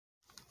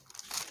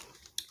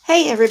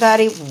Hey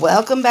everybody,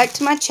 welcome back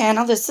to my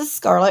channel. This is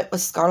Scarlett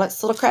with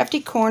Scarlett's Little Crafty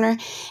Corner,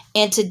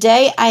 and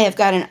today I have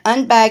got an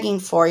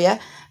unbagging for you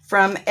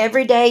from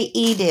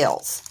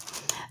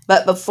Everydayedeals.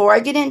 But before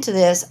I get into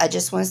this, I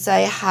just want to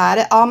say hi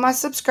to all my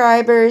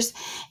subscribers,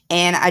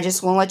 and I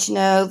just want to let you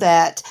know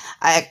that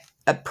I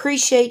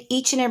appreciate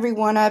each and every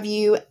one of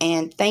you,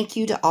 and thank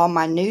you to all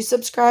my new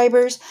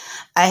subscribers.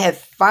 I have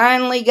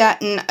finally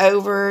gotten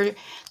over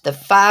the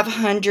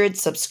 500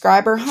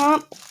 subscriber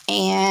hump,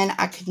 and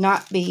I could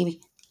not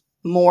be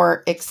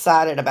more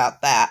excited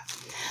about that.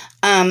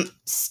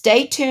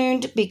 Stay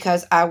tuned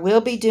because I will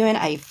be doing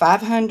a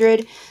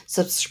 500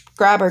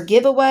 subscriber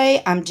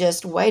giveaway. I'm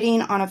just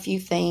waiting on a few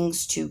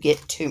things to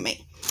get to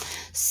me.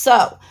 So,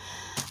 all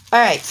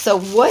right, so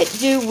what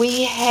do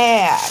we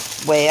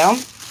have? Well,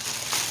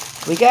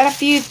 we got a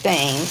few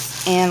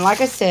things, and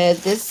like I said,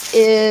 this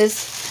is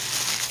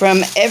from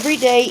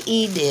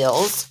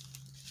Everydayedeals.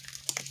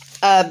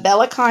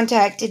 Bella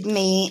contacted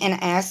me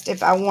and asked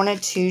if I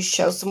wanted to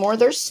show some more of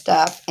their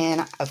stuff,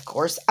 and of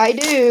course I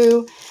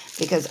do,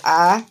 because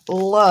I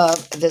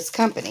love this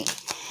company.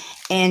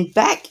 And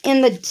back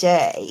in the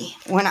day,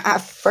 when I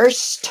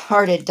first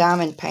started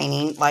diamond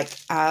painting, like,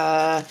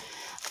 I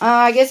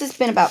guess it's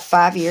been about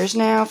 5 years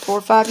now, 4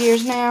 or 5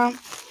 years now,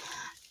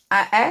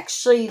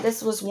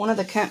 this was one of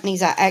the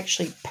companies I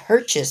actually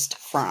purchased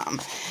from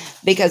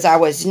because I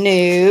was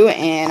new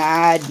and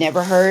I'd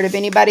never heard of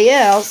anybody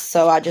else.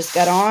 So I just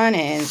got on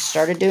and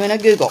started doing a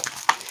Google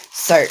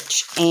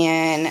search.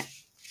 And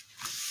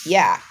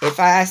yeah, if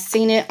I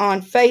seen it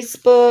on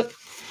Facebook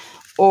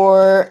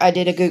or I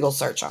did a Google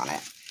search on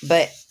it.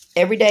 But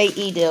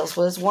Everydayedeals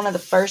was one of the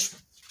first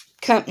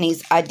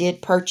companies I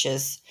did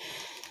purchase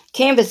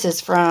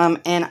canvases from,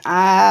 and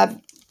I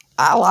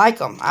like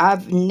them.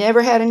 I've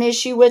never had an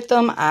issue with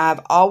them.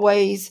 I've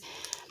always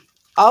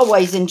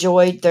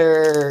enjoyed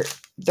their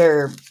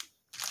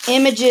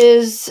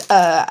images.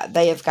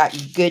 They have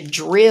got good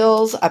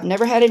drills. I've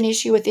never had an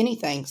issue with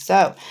anything.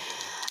 So,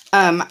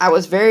 I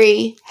was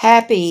very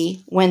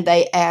happy when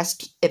they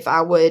asked if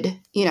I would,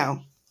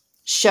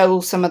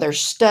 show some of their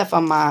stuff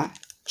on my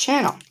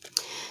channel.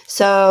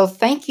 So,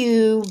 thank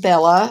you,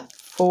 Bella,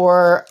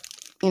 for,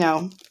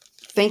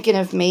 thinking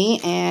of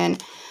me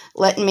and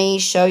letting me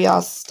show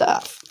y'all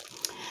stuff.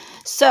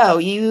 So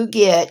you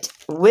get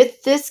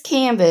with this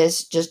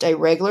canvas just a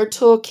regular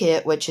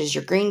toolkit, which is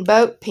your green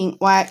boat, pink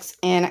wax,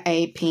 and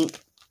a pink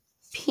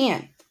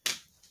pen.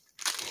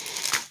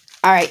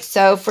 Alright,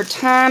 so for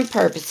time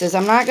purposes,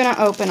 I'm not going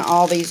to open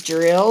all these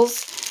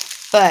drills,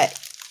 but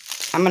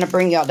I'm going to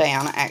bring y'all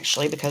down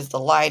actually because the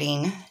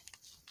lighting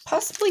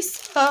possibly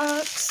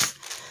sucks.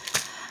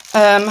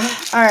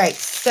 Alright,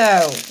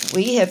 so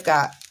we have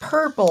got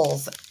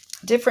purples,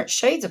 different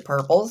shades of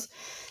purples,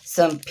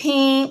 some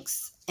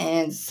pinks,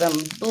 and some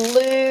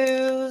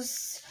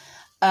blues.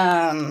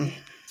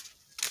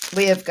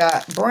 We have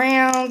got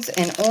browns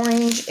and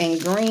orange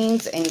and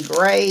greens and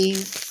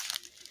grays.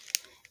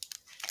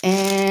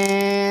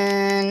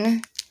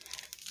 And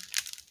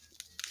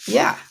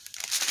yeah,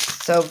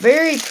 so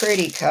very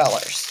pretty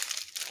colors.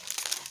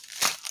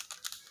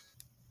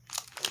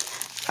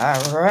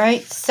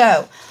 Alright,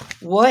 so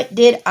what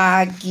did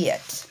I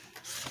get?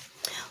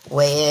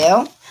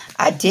 Well,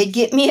 I did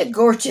get me a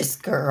gorgeous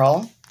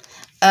girl,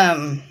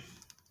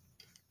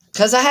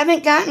 because I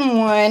haven't gotten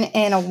one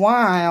in a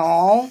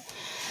while,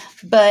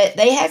 but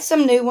they had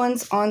some new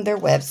ones on their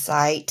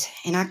website,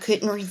 and I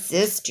couldn't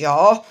resist,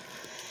 y'all.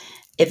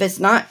 If it's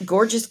not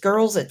gorgeous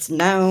girls, it's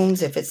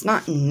gnomes. If it's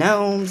not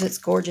gnomes, it's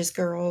gorgeous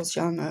girls,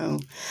 y'all know.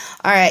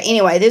 All right,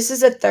 anyway, this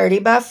is a 30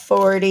 by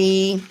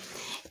 40,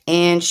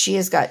 and she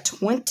has got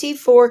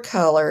 24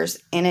 colors,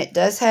 and it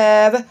does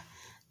have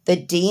the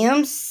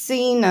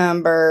DMC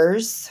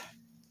numbers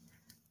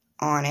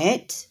on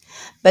it,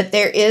 but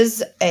there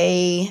is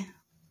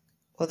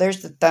well,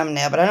 there's the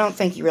thumbnail, but I don't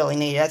think you really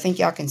need it. I think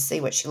y'all can see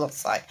what she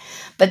looks like.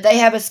 But they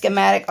have a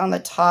schematic on the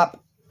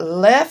top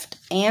left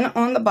and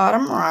on the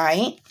bottom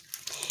right.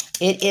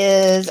 It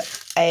is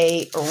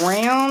a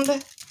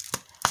round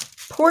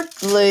port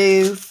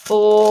glue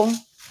full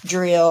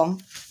drill,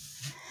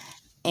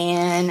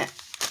 and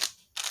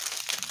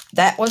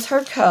that was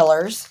her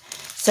colors.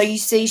 So you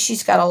see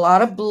she's got a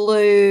lot of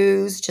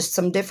blues, just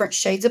some different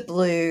shades of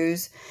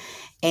blues,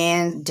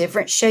 and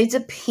different shades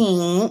of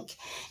pink,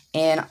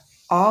 and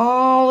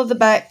all of the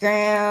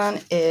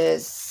background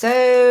is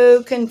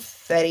so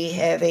confetti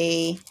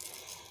heavy.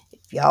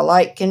 If y'all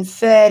like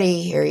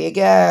confetti, here you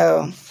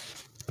go.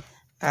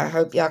 I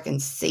hope y'all can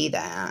see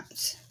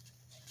that.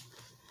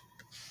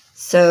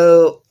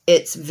 So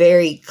it's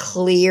very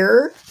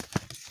clear.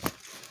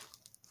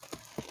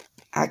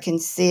 I can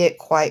see it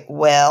quite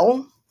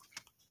well.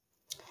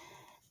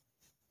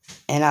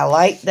 And I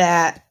like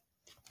that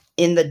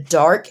in the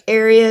dark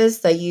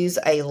areas, they use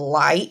a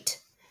light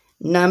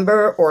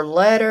number or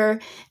letter.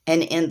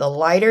 And in the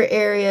lighter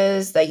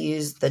areas, they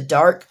use the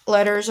dark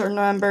letters or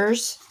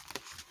numbers.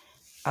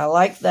 I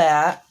like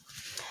that.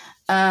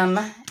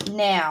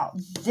 Now,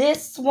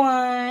 this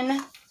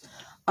one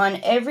on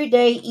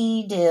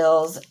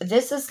Everydayedeals,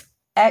 this is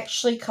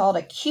actually called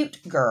a cute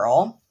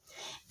girl.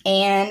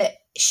 And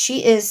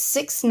she is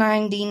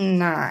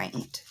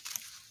 $6.99.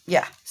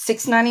 Yeah,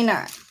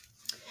 $6.99.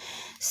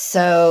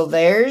 So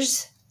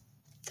there's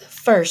the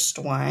first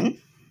one.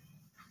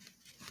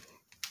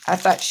 I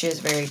thought she was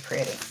very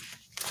pretty.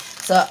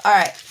 So, all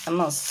right, I'm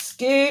going to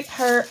scoot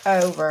her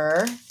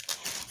over.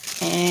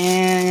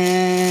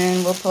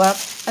 And we'll pull out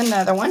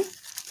another one.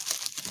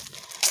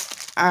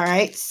 All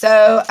right,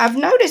 so I've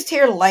noticed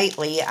here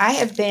lately, I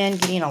have been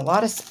getting a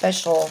lot of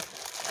special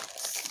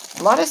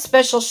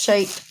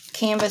shaped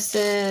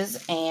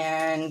canvases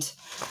and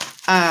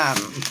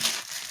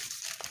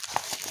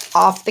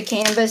off the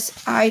canvas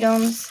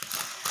items.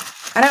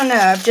 I don't know,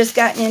 I've just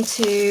gotten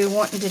into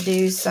wanting to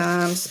do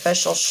some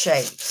special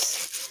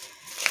shapes.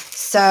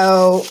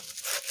 So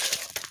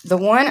the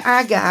one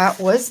I got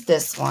was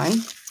this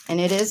one, and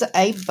it is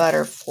a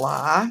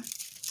butterfly.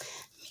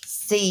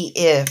 See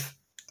if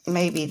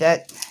maybe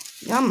that,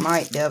 y'all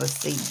might be able to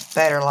see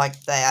better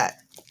like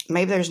that.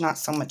 Maybe there's not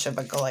so much of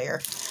a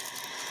glare.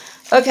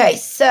 Okay,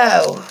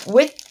 so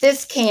with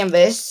this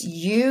canvas,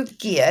 you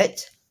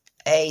get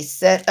a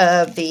set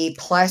of the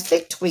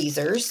plastic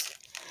tweezers,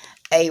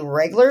 a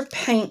regular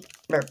paint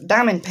or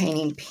diamond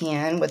painting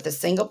pen with a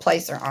single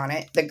placer on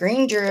it, the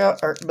green drill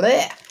or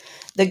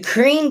the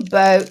green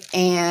boat,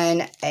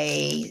 and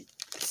a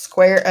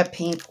square of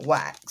pink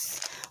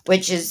wax,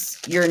 which is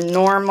your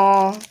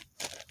normal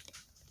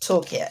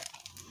toolkit.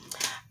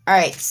 All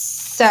right,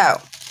 so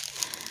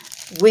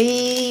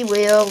we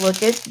will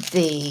look at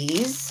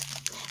these.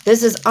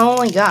 This has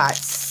only got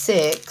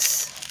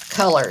 6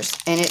 colors,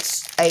 and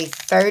it's a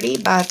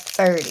 30 by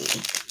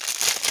 30.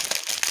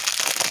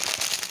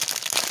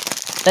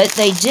 But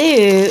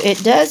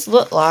it does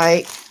look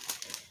like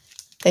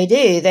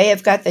they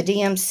have got the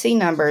DMC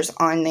numbers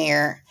on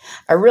there.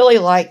 I really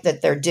like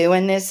that they're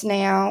doing this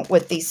now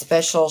with these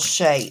special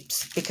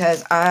shapes,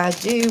 because I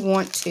do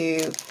want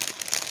to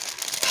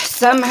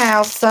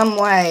somehow, some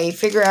way,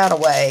 figure out a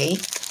way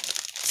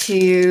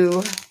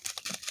to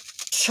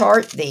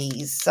chart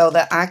these so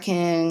that I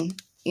can,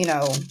 you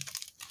know,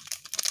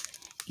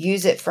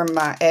 use it for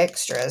my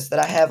extras that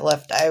I have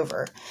left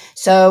over.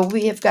 So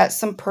we have got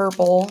some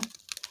purple,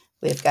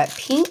 we have got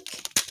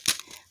pink,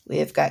 we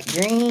have got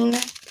green,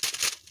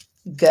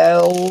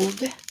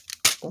 gold,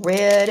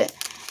 red,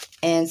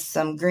 and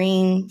some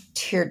green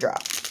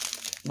teardrop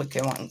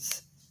looking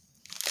ones.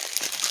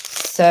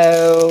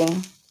 So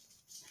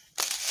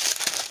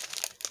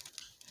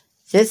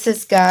this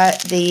has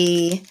got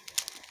the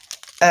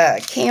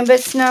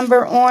canvas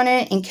number on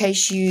it in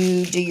case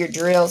you do your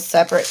drills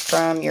separate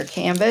from your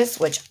canvas,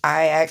 which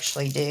I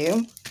actually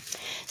do.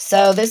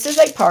 So this is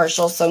a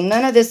partial, so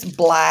none of this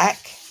black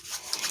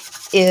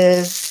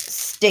is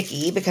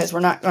sticky because we're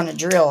not going to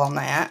drill on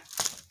that.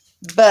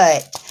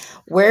 But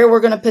where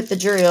we're going to put the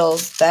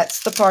drills,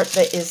 that's the part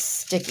that is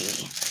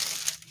sticky.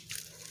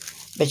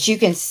 But you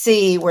can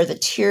see where the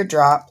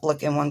teardrop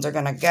looking ones are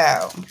going to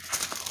go.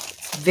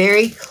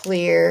 Very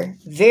clear,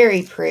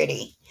 very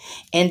pretty.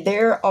 And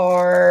there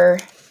are,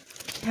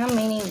 how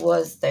many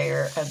was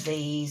there of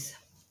these?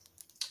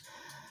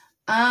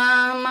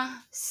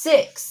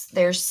 6.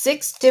 There's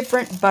 6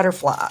 different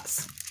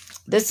butterflies.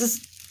 This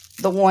is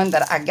the one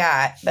that I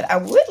got, but I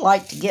would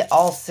like to get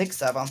all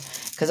 6 of them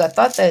because I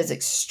thought that is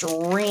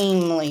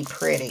extremely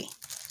pretty.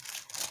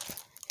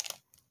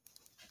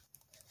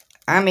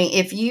 I mean,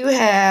 if you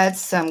had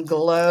some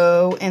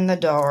glow in the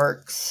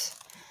darks,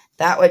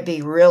 that would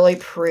be really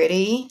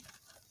pretty.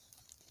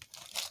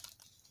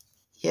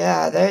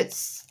 Yeah,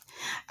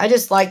 I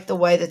just like the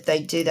way that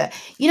they do that.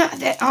 You know,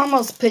 that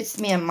almost puts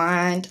me in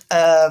mind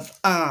of,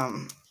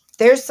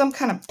 there's some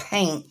kind of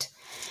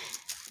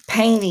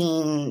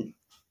painting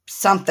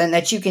something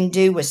that you can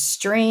do with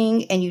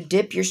string, and you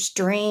dip your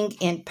string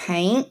in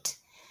paint,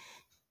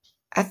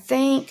 I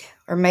think.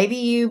 Or maybe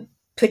you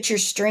put your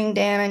string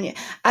down, and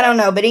I don't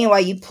know. But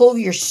anyway, you pull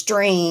your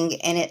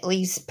string, and it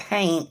leaves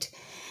paint,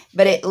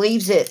 but it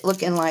leaves it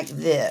looking like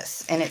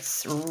this. And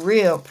it's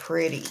real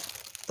pretty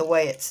the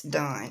way it's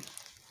done.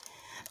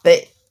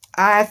 But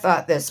I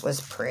thought this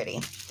was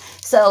pretty.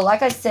 So,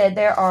 like I said,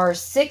 there are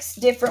 6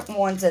 different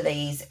ones of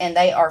these, and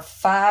they are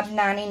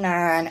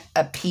 $5.99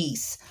 a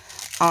piece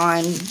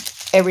on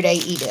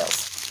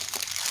Everydayedeals.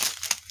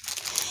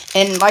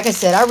 And like I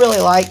said, I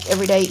really like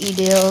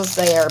Everydayedeals.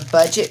 They are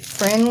budget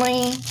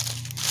friendly,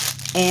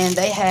 and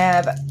they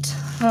have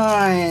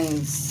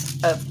tons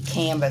of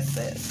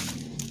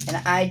canvases. And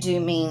I do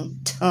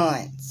mean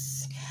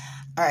tons.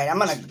 All right, I'm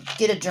going to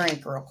get a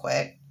drink real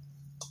quick.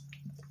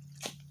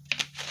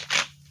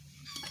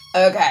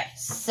 Okay,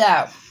 so,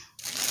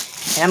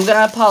 and I'm going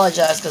to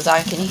apologize because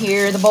I can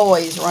hear the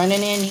boys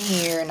running in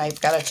here and they've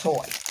got a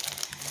toy.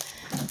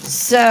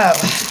 So,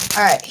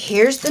 all right,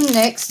 here's the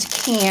next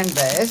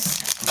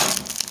canvas.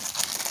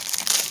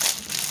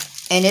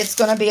 And it's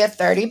going to be a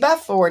 30 by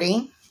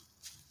 40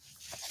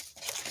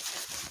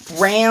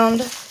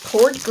 round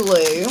poured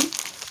glue.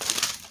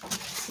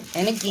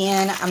 And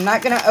again, I'm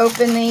not going to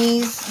open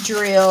these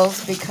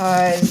drills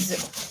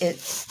because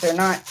they're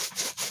not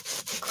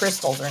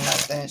crystals or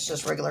nothing. It's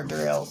just regular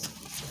drills.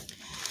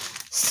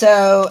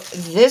 So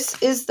this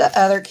is the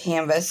other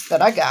canvas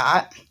that I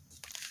got.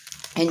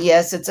 And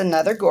yes, it's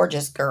another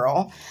gorgeous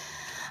girl.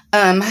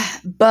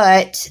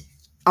 But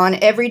on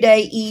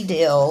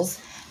Everydayedeals,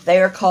 they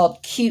are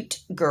called Cute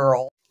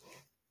Girl.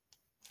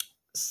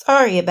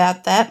 Sorry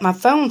about that. My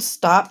phone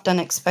stopped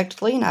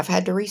unexpectedly and I've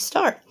had to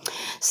restart.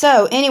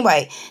 So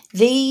anyway,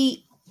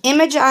 the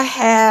image I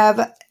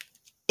have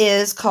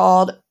is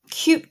called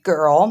Cute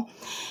Girl.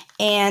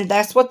 And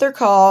that's what they're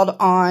called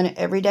on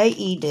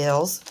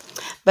Everydayedeals.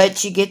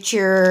 But you get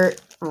your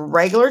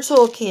regular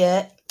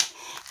toolkit.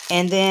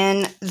 And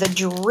then the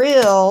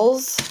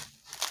drills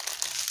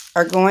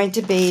are going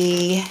to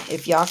be,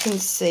 if y'all can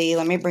see,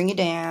 let me bring you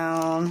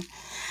down.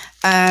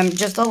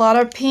 Just a lot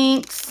of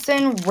pinks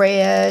and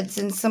reds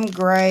and some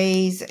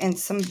grays and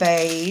some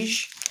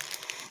beige.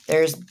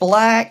 There's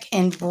black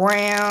and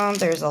brown.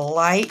 There's a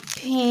light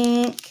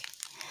pink.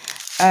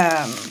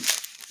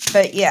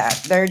 But yeah,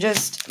 they're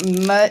just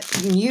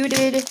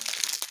muted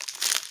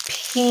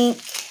pink,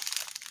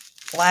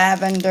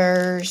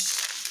 lavenders,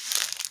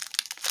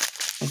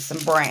 and some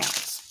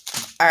browns.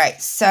 Alright,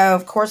 so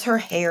of course her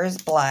hair is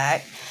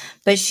black.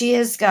 But she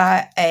has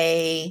got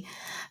a,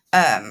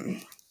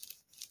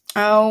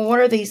 oh, what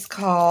are these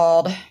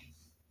called?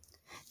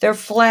 They're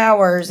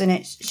flowers,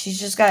 and she's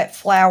just got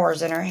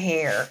flowers in her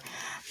hair.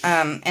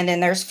 And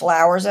then there's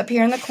flowers up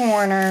here in the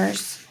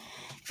corners.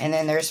 And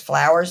then there's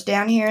flowers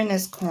down here in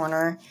this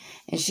corner.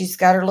 And she's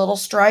got her little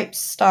striped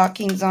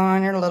stockings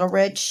on, her little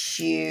red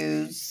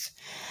shoes.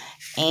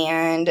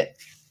 And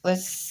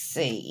let's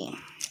see.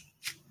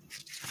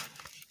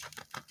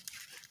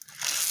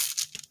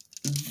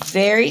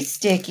 Very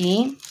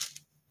sticky.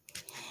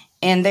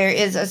 And there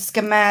is a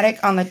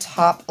schematic on the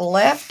top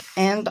left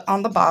and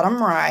on the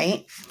bottom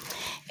right.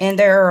 And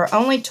there are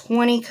only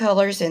 20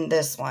 colors in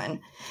this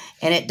one.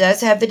 And it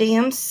does have the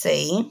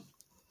DMC.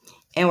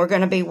 And we're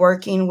going to be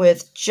working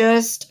with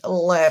just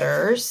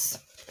letters.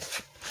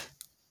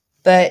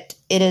 But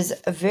it is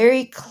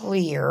very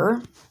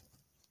clear.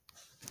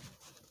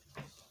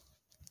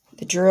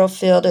 The drill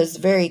field is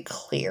very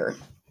clear.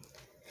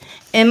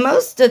 And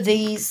most of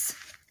these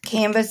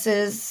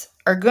canvases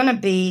are going to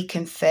be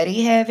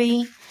confetti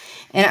heavy.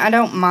 And I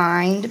don't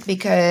mind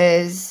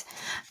because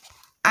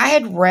I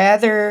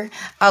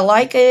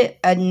like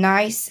a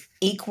nice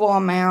equal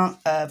amount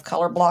of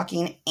color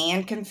blocking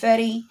and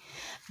confetti.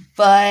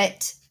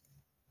 But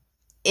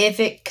if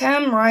it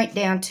come right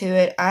down to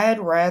it, I'd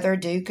rather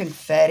do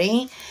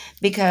confetti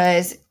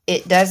because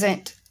it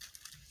doesn't,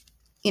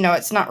 you know,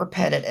 it's not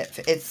repetitive.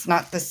 It's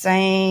not the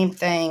same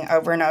thing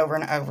over and over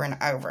and over and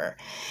over.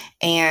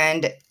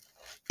 And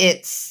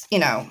it's, you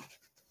know,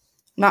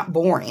 not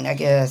boring, I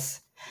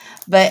guess.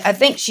 But I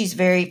think she's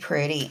very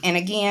pretty. And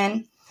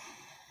again,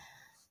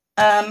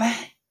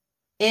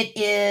 it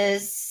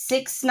is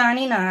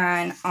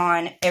 $6.99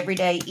 on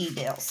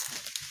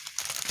Everydayedeals.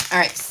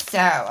 Alright, so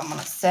I'm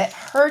going to set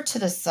her to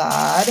the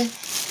side.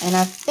 And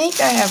I think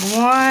I have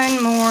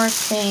one more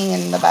thing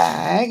in the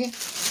bag.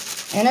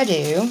 And I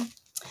do.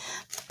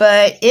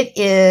 But it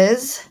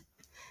is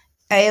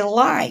a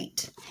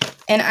light.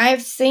 And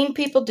I've seen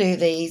people do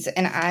these.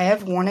 And I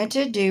have wanted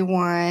to do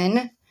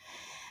one.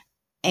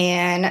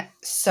 And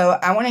so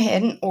I went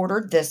ahead and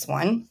ordered this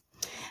one.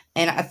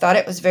 And I thought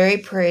it was very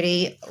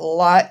pretty.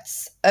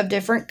 Lots of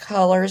different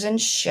colors and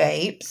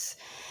shapes.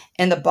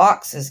 And the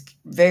box is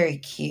very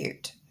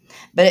cute.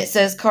 But it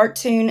says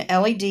cartoon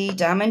LED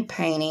diamond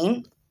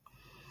painting.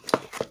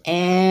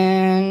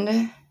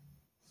 And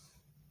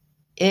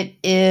it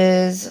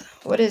is,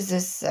 what does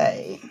this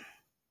say?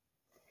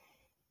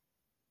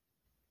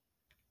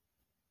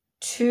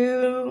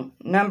 2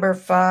 number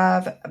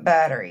 5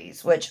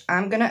 batteries, which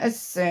I'm going to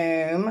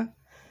assume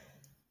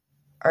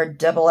are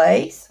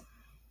AA's.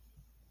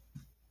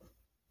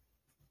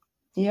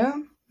 Yeah,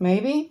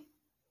 maybe.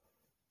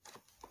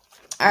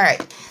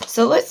 Alright,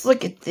 so let's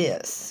look at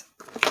this.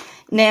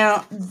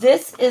 Now,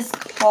 this is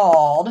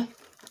called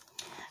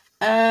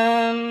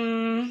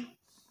a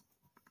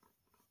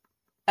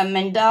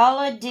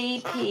mandala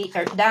DP,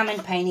 or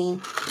diamond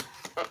painting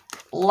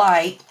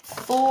light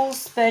full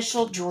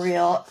special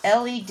drill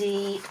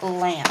LED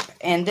lamp.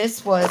 And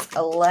this was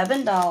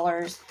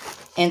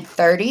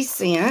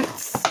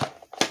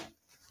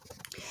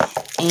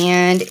 $11.30.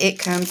 And it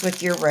comes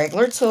with your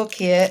regular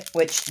toolkit,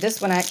 which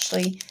this one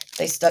actually,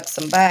 they stuck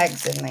some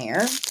bags in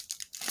there.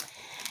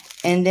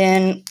 And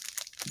then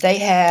they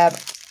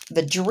have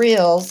the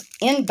drills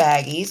in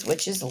baggies,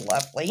 which is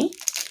lovely.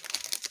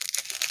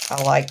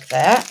 I like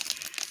that.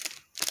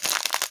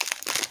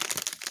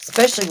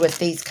 Especially with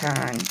these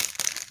kind.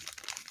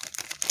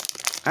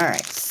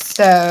 Alright,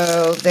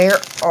 so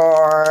there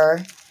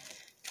are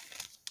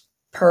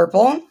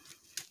purple.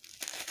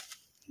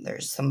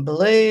 There's some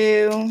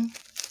blue.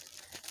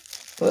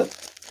 Whoop.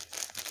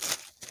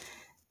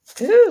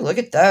 Ooh, look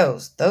at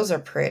those. Those are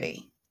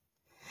pretty.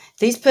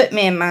 These put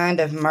me in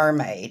mind of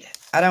mermaid.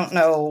 I don't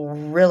know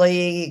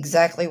really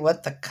exactly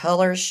what the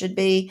colors should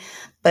be,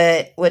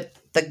 but with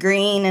the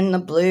green and the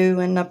blue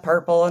and the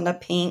purple and the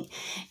pink,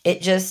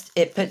 it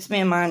puts me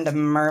in mind of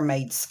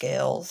mermaid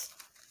scales.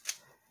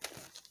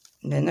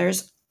 And then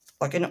there's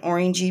like an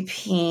orangey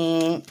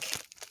pink.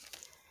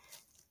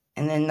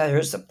 And then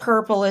there's a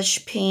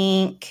purplish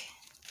pink.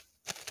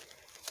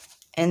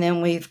 And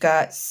then we've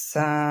got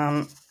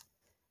some,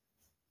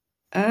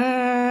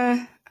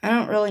 I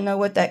don't really know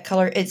what that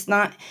color, it's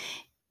not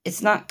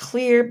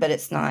clear, but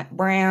it's not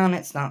brown,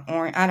 it's not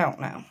orange, I don't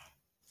know.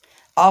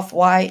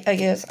 Off-white, I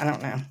guess, I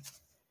don't know.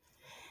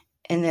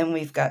 And then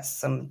we've got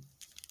some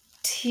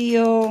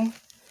teal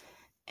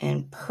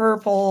and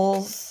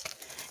purples.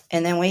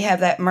 And then we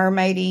have that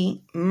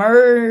mermaid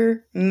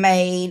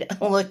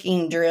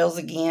looking drills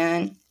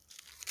again,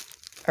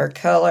 or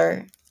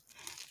color.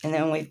 And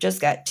then we've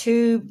just got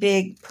two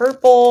big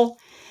purple.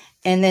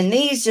 And then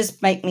these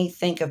just make me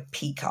think of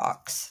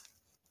peacocks.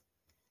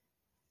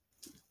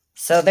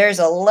 So there's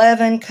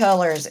 11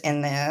 colors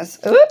in this.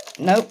 Oop,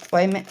 nope,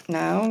 wait a minute.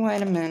 No,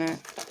 wait a minute.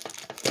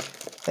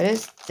 What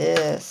is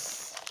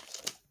this?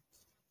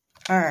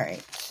 All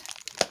right.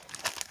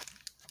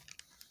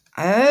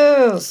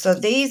 Oh, so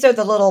these are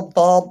the little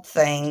bulb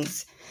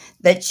things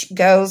that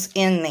goes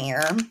in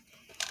there. Let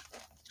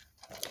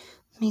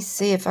me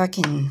see if I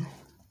can.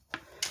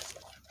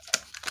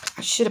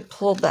 I should have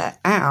pulled that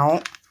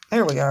out.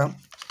 There we go.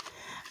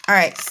 All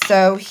right,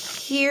 so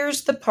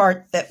here's the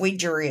part that we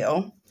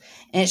drill.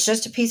 And it's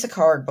just a piece of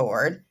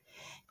cardboard.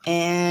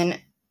 And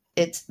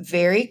it's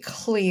very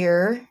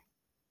clear.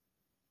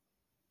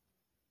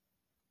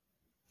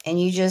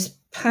 And you just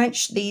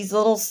punch these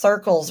little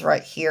circles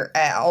right here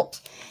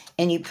out.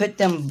 And you put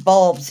them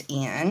bulbs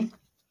in.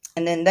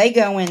 And then they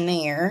go in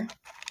there.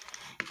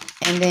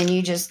 And then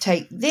you just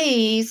take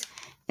these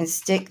and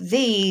stick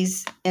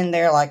these in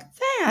there like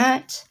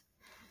that.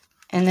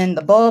 And then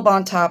the bulb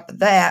on top of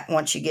that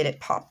once you get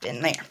it popped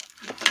in there.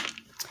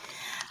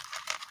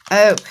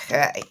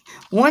 Okay.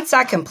 Once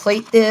I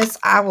complete this,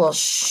 I will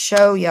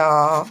show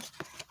y'all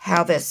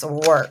how this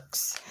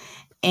works.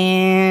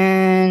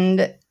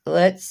 And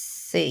let's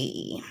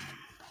see.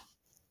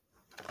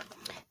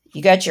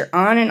 You got your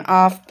on and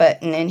off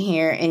button in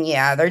here. And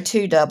yeah, they're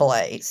 2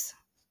 AA's.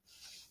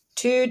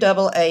 2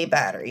 AA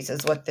batteries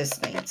is what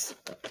this means.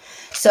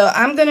 So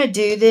I'm going to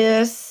do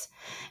this.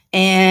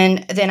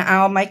 And then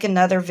I'll make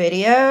another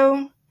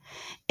video.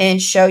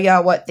 And show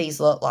y'all what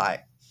these look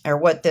like. Or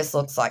what this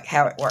looks like.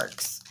 How it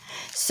works.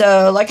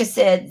 So like I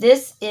said,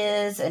 this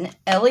is an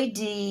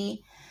LED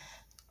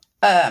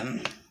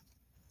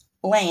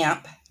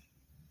lamp.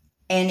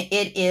 And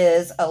it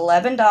is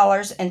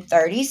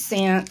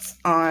 $11.30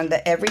 on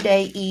the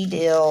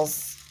Everydayedeals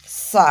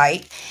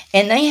site.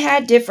 And they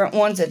had different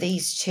ones of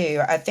these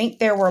too. I think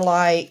there were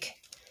like,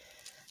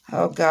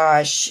 oh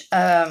gosh,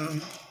 how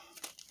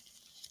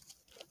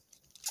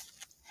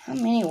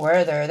many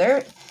were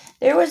there?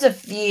 There was a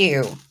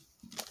few.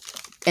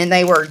 And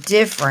they were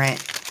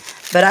different.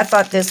 But I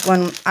thought this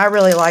one, I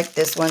really liked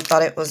this one.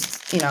 Thought it was,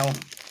 you know,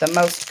 the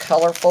most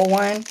colorful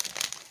one.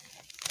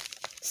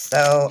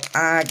 So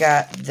I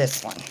got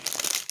this one.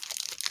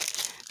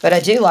 But I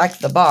do like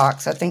the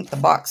box. I think the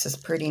box is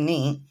pretty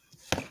neat.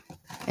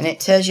 And it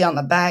tells you on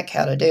the back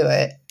how to do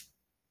it.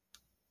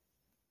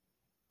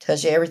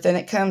 Tells you everything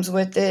that comes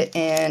with it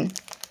and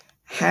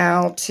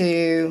how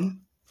to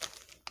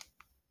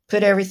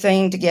put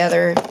everything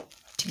together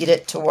to get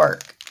it to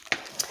work.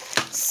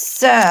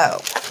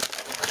 So,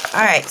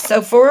 alright,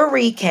 so for a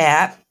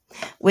recap,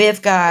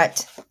 we've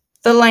got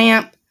the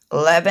lamp,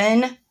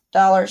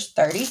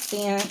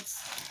 $11.30.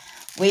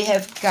 We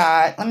have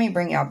got, let me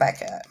bring y'all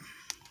back up.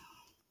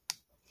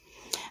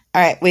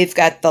 Alright, we've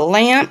got the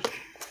lamp.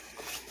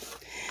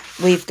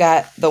 We've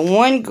got the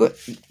one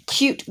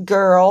cute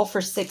girl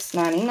for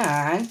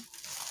 $6.99.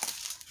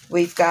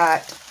 We've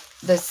got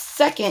the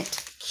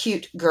second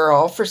cute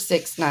girl for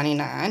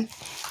 $6.99.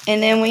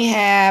 And then we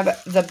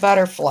have the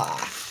butterfly.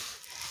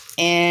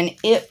 And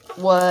it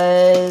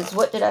was,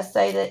 what did I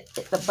say that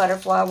the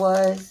butterfly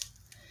was?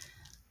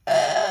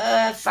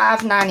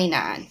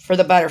 $5.99 for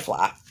the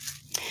butterfly.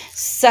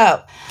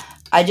 So,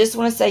 I just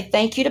want to say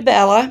thank you to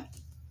Bella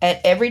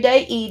at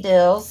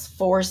Everydayedeals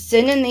for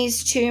sending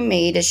these to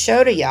me to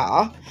show to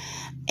y'all.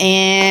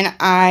 And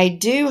I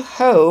do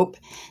hope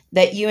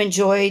that you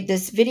enjoyed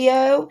this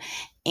video.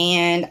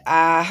 And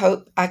I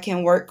hope I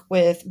can work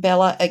with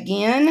Bella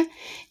again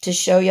to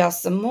show y'all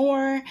some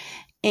more.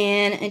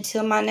 And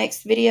until my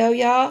next video,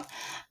 y'all,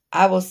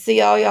 I will see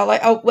all y'all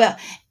later. Oh, well,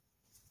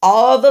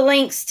 all the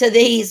links to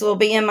these will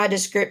be in my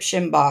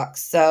description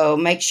box. So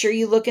make sure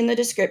you look in the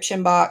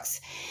description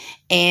box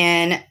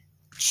and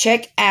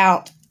check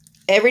out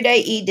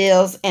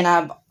Everydayedeals. And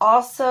I've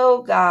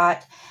also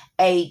got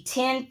a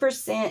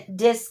 10%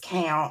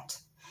 discount.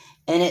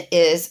 And it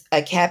is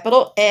a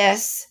capital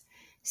S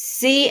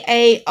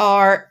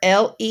SCARLET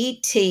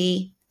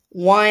 10.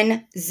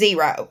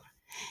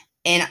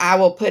 And I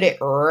will put it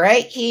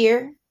right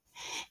here.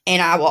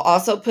 And I will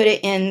also put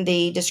it in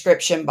the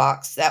description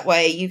box. That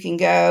way you can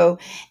go,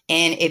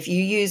 and if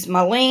you use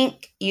my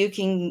link, you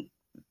can,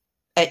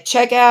 at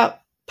checkout,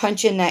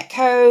 punch in that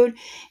code,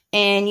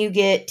 and you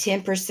get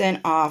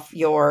 10% off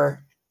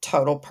your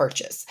total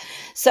purchase.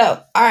 So,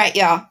 all right,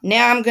 y'all.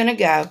 Now I'm going to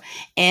go.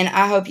 And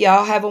I hope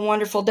y'all have a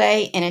wonderful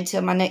day. And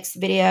until my next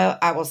video,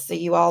 I will see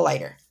you all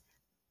later.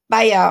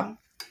 Bye, y'all.